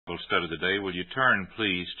We'll study today. Will you turn,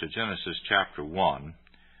 please, to Genesis chapter 1,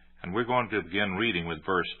 and we're going to begin reading with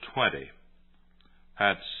verse 20.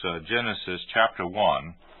 That's Genesis chapter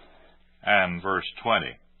 1 and verse 20.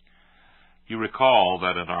 You recall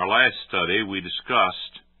that in our last study we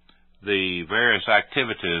discussed the various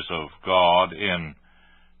activities of God in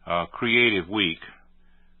creative week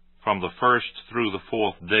from the first through the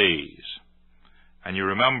fourth days. And you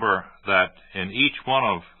remember that in each one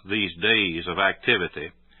of these days of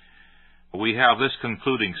activity, we have this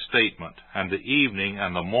concluding statement, and the evening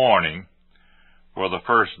and the morning were the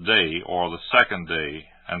first day or the second day,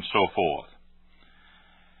 and so forth.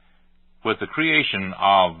 With the creation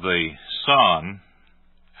of the sun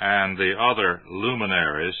and the other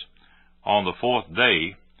luminaries on the fourth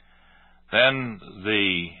day, then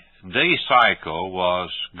the day cycle was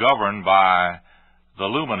governed by the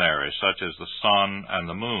luminaries, such as the sun and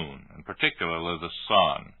the moon, and particularly the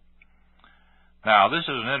sun. Now, this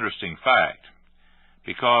is an interesting fact,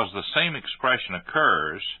 because the same expression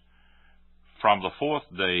occurs from the fourth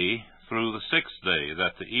day through the sixth day,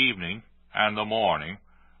 that the evening and the morning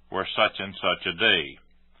were such and such a day.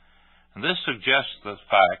 And this suggests the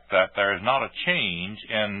fact that there is not a change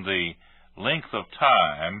in the length of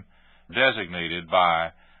time designated by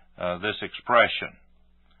this expression.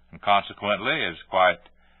 And consequently, it's quite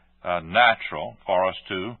natural for us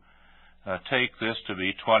to take this to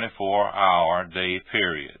be 24-hour day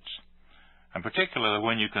periods. And particularly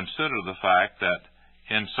when you consider the fact that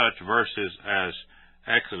in such verses as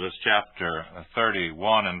Exodus chapter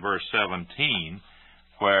 31 and verse 17,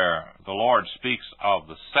 where the Lord speaks of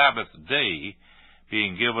the Sabbath day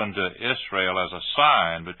being given to Israel as a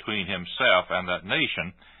sign between himself and that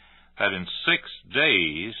nation, that in 6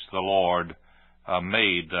 days the Lord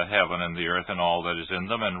made the heaven and the earth and all that is in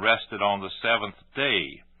them, and rested on the seventh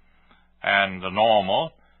day. And the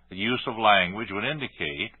normal use of language would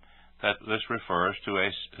indicate that this refers to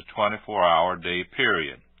a 24-hour day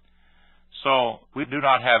period. So we do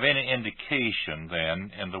not have any indication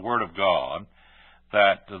then in the Word of God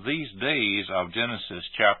that these days of Genesis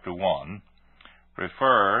chapter 1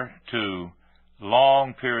 refer to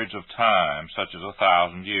long periods of time, such as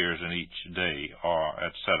 1,000 years in each day, or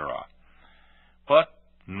etc., but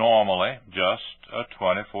normally just a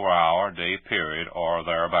 24-hour day period or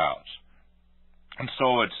thereabouts. And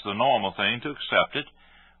so it's the normal thing to accept it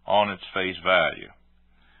on its face value.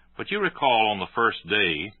 But you recall on the first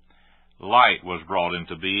day, light was brought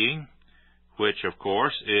into being, which, of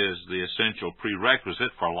course, is the essential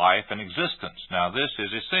prerequisite for life and existence. Now, this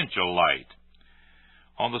is essential light.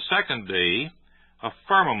 On the second day, a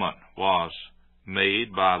firmament was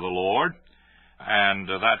made by the Lord, and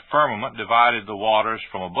that firmament divided the waters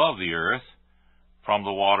from above the earth from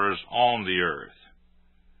the waters on the earth.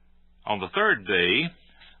 On the third day,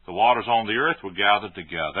 the waters on the earth were gathered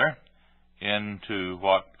together into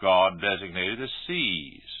what God designated as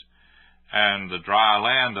seas, and the dry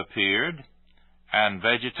land appeared, and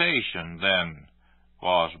vegetation then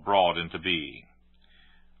was brought into being.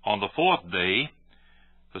 On the fourth day,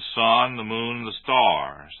 the sun, the moon, the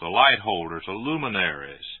stars, the light holders, the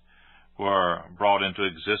luminaries, were brought into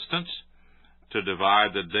existence to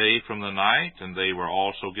divide the day from the night, and they were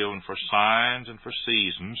also given for signs and for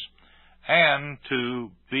seasons, and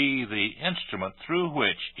to be the instrument through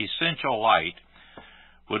which essential light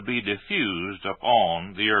would be diffused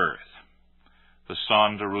upon the earth. The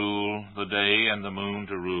sun to rule the day and the moon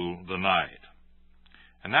to rule the night.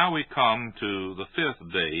 And now we come to the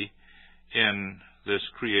fifth day in this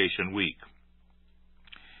creation week.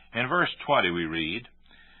 In verse 20 we read,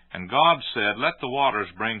 "And God said, Let the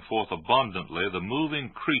waters bring forth abundantly the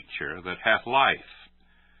moving creature that hath life,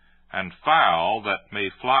 and fowl that may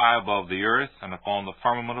fly above the earth and upon the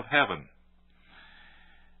firmament of heaven.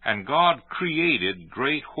 And God created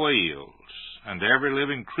great whales, and every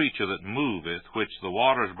living creature that moveth, which the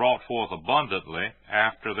waters brought forth abundantly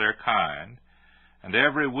after their kind, and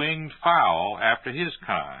every winged fowl after his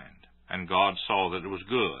kind. And God saw that it was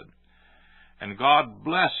good. And God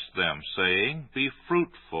blessed them, saying, Be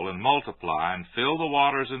fruitful, and multiply, and fill the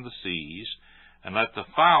waters in the seas, and let the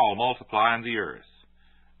fowl multiply in the earth.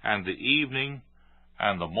 And the evening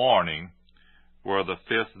and the morning were the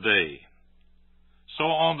fifth day." So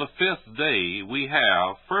on the fifth day we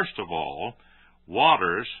have, first of all,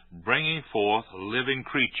 waters bringing forth living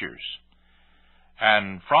creatures.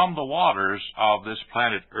 And from the waters of this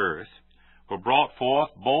planet Earth were brought forth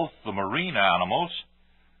both the marine animals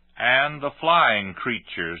and the flying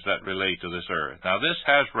creatures that relate to this earth. Now, this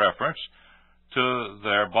has reference to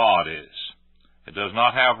their bodies. It does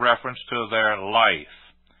not have reference to their life.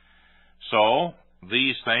 So,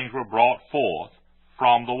 these things were brought forth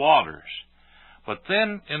from the waters. But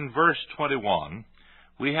then in verse 21,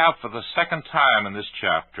 we have for the second time in this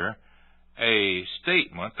chapter a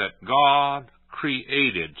statement that God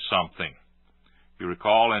created something. You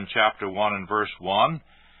recall in chapter 1 and verse 1,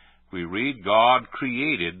 we read, God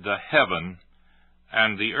created the heaven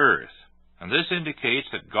and the earth. And this indicates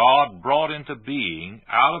that God brought into being,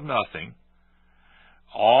 out of nothing,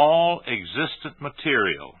 all existent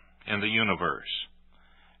material in the universe.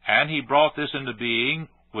 And He brought this into being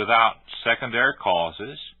without secondary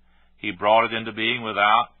causes. He brought it into being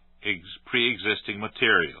without pre-existing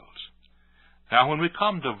materials. Now, when we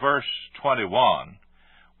come to verse 21,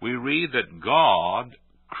 we read that God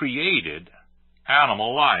created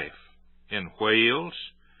animal life in whales,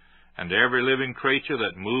 and every living creature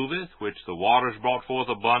that moveth, which the waters brought forth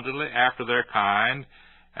abundantly after their kind,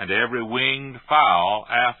 and every winged fowl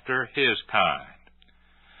after his kind.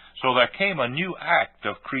 So there came a new act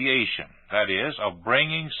of creation, that is, of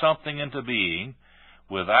bringing something into being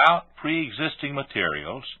without pre-existing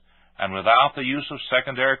materials and without the use of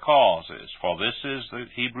secondary causes, for this is the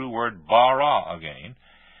Hebrew word bara again,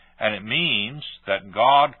 and it means that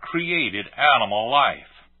God created animal life.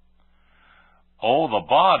 Oh, the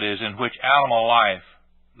bodies in which animal life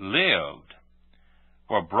lived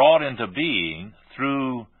were brought into being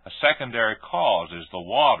through secondary causes. The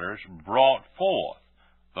waters brought forth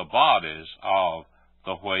the bodies of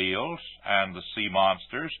the whales and the sea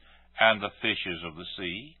monsters and the fishes of the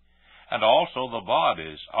sea, and also the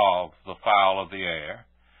bodies of the fowl of the air.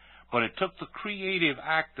 But it took the creative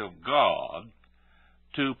act of God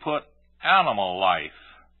to put animal life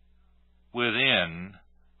within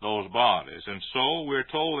those bodies. And so we're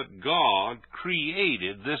told that God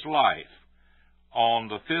created this life on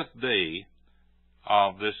the fifth day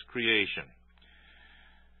of this creation.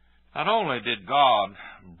 Not only did God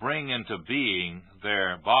bring into being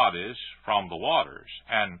their bodies from the waters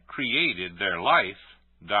and created their life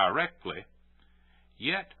directly,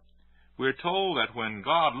 yet we're told that when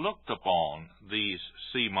God looked upon these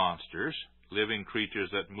sea monsters, living creatures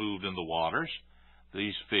that moved in the waters,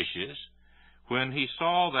 these fishes, when He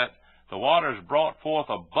saw that the waters brought forth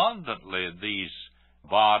abundantly these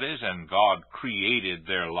bodies and God created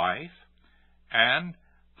their life, and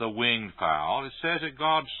the winged fowl, it says that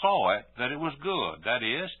God saw it, that it was good. That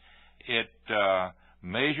is, it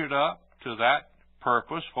measured up to that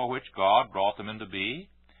purpose for which God brought them into being,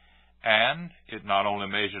 and it not only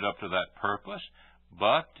measured up to that purpose,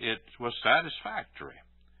 but it was satisfactory.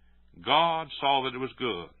 God saw that it was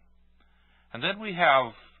good. And then we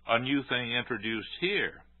have a new thing introduced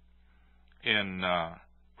here in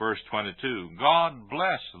verse 22. God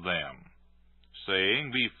blessed them,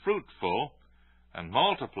 saying, Be fruitful, and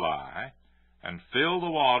multiply, and fill the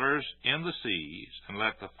waters in the seas, and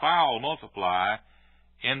let the fowl multiply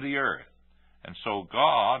in the earth. And so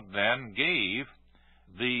God then gave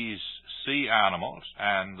these sea animals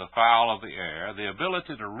and the fowl of the air the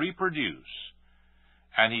ability to reproduce,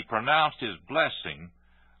 and He pronounced His blessing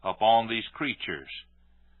upon these creatures,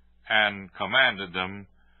 and commanded them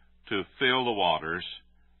to fill the waters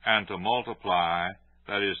and to multiply,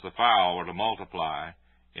 that is, the fowl were to multiply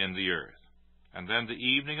in the earth. And then the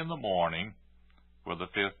evening and the morning were the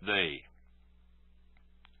fifth day.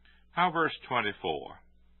 Now verse 24.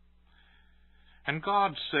 And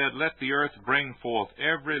God said, Let the earth bring forth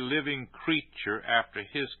every living creature after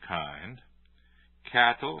his kind,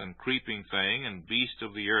 cattle and creeping thing, and beast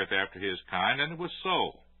of the earth after his kind. And it was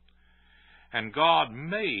so. And God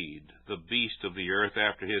made the beast of the earth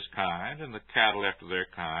after his kind, and the cattle after their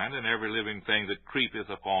kind, and every living thing that creepeth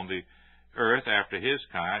upon the earth after his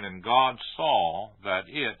kind, and God saw that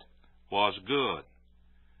it was good.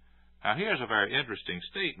 Now here's a very interesting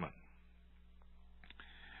statement.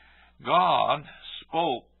 God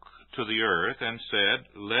spoke to the earth and said,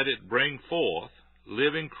 Let it bring forth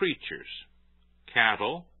living creatures,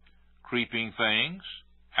 cattle, creeping things,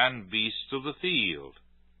 and beasts of the field.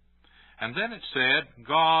 And then it said,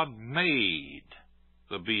 God made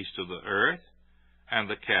the beast of the earth, and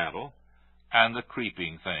the cattle, and the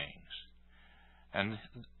creeping things. And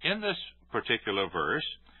in this particular verse,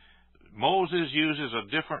 Moses uses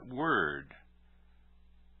a different word.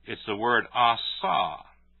 It's the word asa,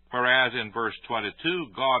 whereas in verse 22,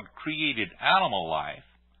 God created animal life.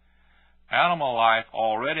 Animal life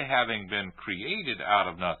already having been created out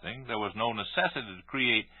of nothing, there was no necessity to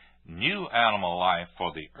create new animal life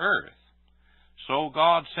for the earth. So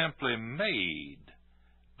God simply made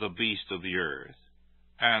the beast of the earth,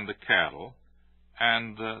 and the cattle,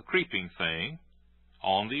 and the creeping thing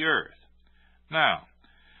on the earth. Now,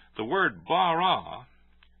 the word bara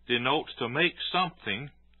denotes to make something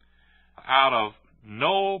out of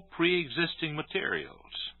no pre-existing materials.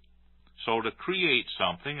 So to create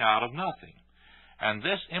something out of nothing. And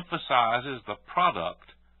this emphasizes the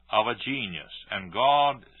product of a genius. And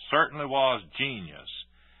God certainly was genius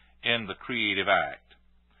in the creative act.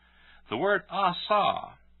 The word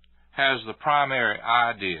asa has the primary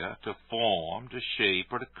idea to form, to shape,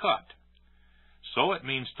 or to cut. So it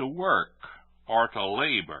means to work, or to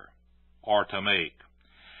labor, or to make.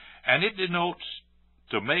 And it denotes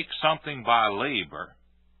to make something by labor,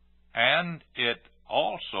 and it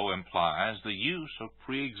also implies the use of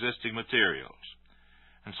pre-existing materials.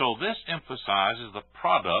 And so this emphasizes the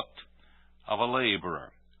product of a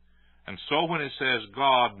laborer. And so when it says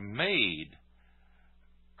God made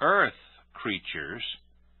earth creatures,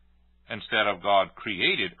 instead of God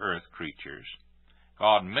created earth creatures,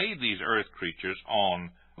 God made these earth creatures on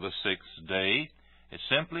the sixth day. It's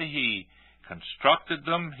simply He constructed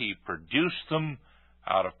them, He produced them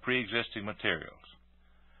out of pre-existing materials.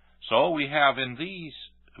 So we have in these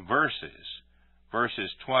verses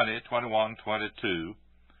 20, 21, 22,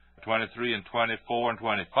 23, and 24, and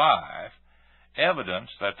 25, evidence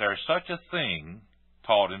that there's such a thing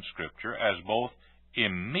taught in Scripture as both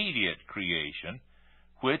immediate creation,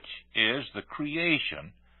 which is the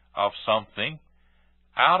creation of something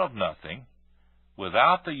out of nothing,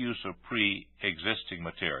 without the use of pre-existing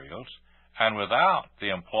materials, and without the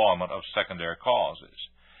employment of secondary causes.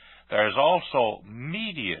 There is also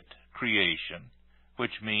mediate creation,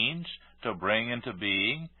 which means to bring into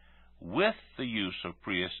being with the use of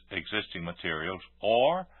pre-existing materials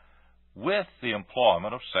or with the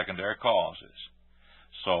employment of secondary causes.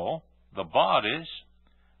 So, the bodies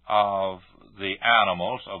of the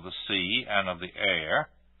animals of the sea and of the air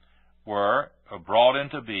were brought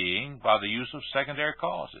into being by the use of secondary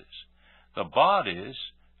causes. The bodies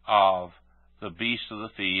of the beasts of the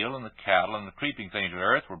field and the cattle and the creeping things of the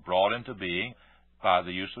earth were brought into being by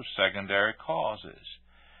the use of secondary causes.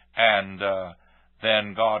 And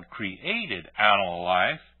then God created animal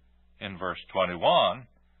life in verse 21,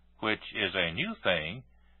 which is a new thing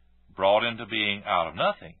brought into being out of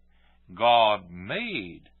nothing. God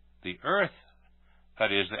made the earth,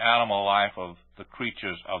 that is, the animal life of the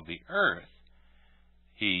creatures of the earth.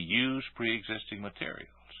 He used pre-existing materials.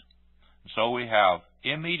 So we have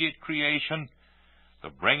immediate creation, the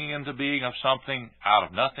bringing into being of something out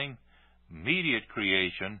of nothing; mediate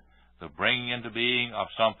creation, the bringing into being of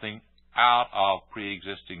something out of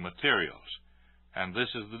pre-existing materials. And this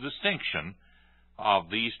is the distinction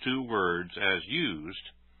of these two words as used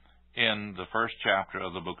in the first chapter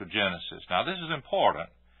of the book of Genesis. Now, this is important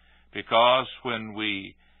because when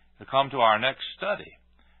we come to our next study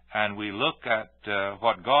and we look at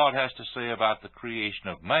what God has to say about the creation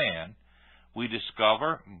of man, we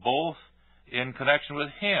discover both in connection with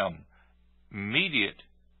Him, immediate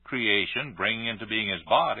creation, bringing into being His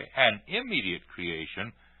body, and immediate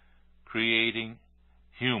creation, creating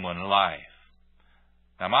human life.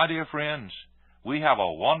 Now, my dear friends, we have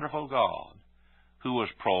a wonderful God who was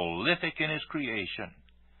prolific in His creation.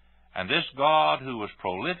 And this God who was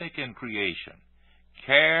prolific in creation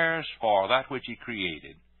cares for that which He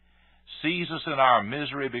created, sees us in our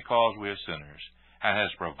misery because we are sinners, and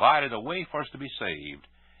has provided a way for us to be saved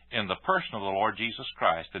in the person of the Lord Jesus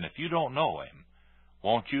Christ. And if you don't know Him,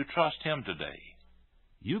 won't you trust Him today?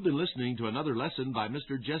 You've been listening to another lesson by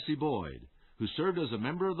Mr. Jesse Boyd, who served as a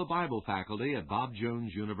member of the Bible faculty at Bob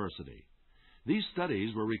Jones University. These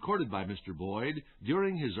studies were recorded by Mr. Boyd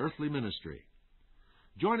during his earthly ministry.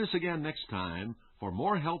 Join us again next time for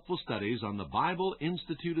more helpful studies on the Bible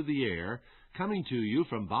Institute of the Air, coming to you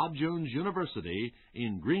from Bob Jones University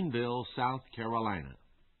in Greenville, South Carolina.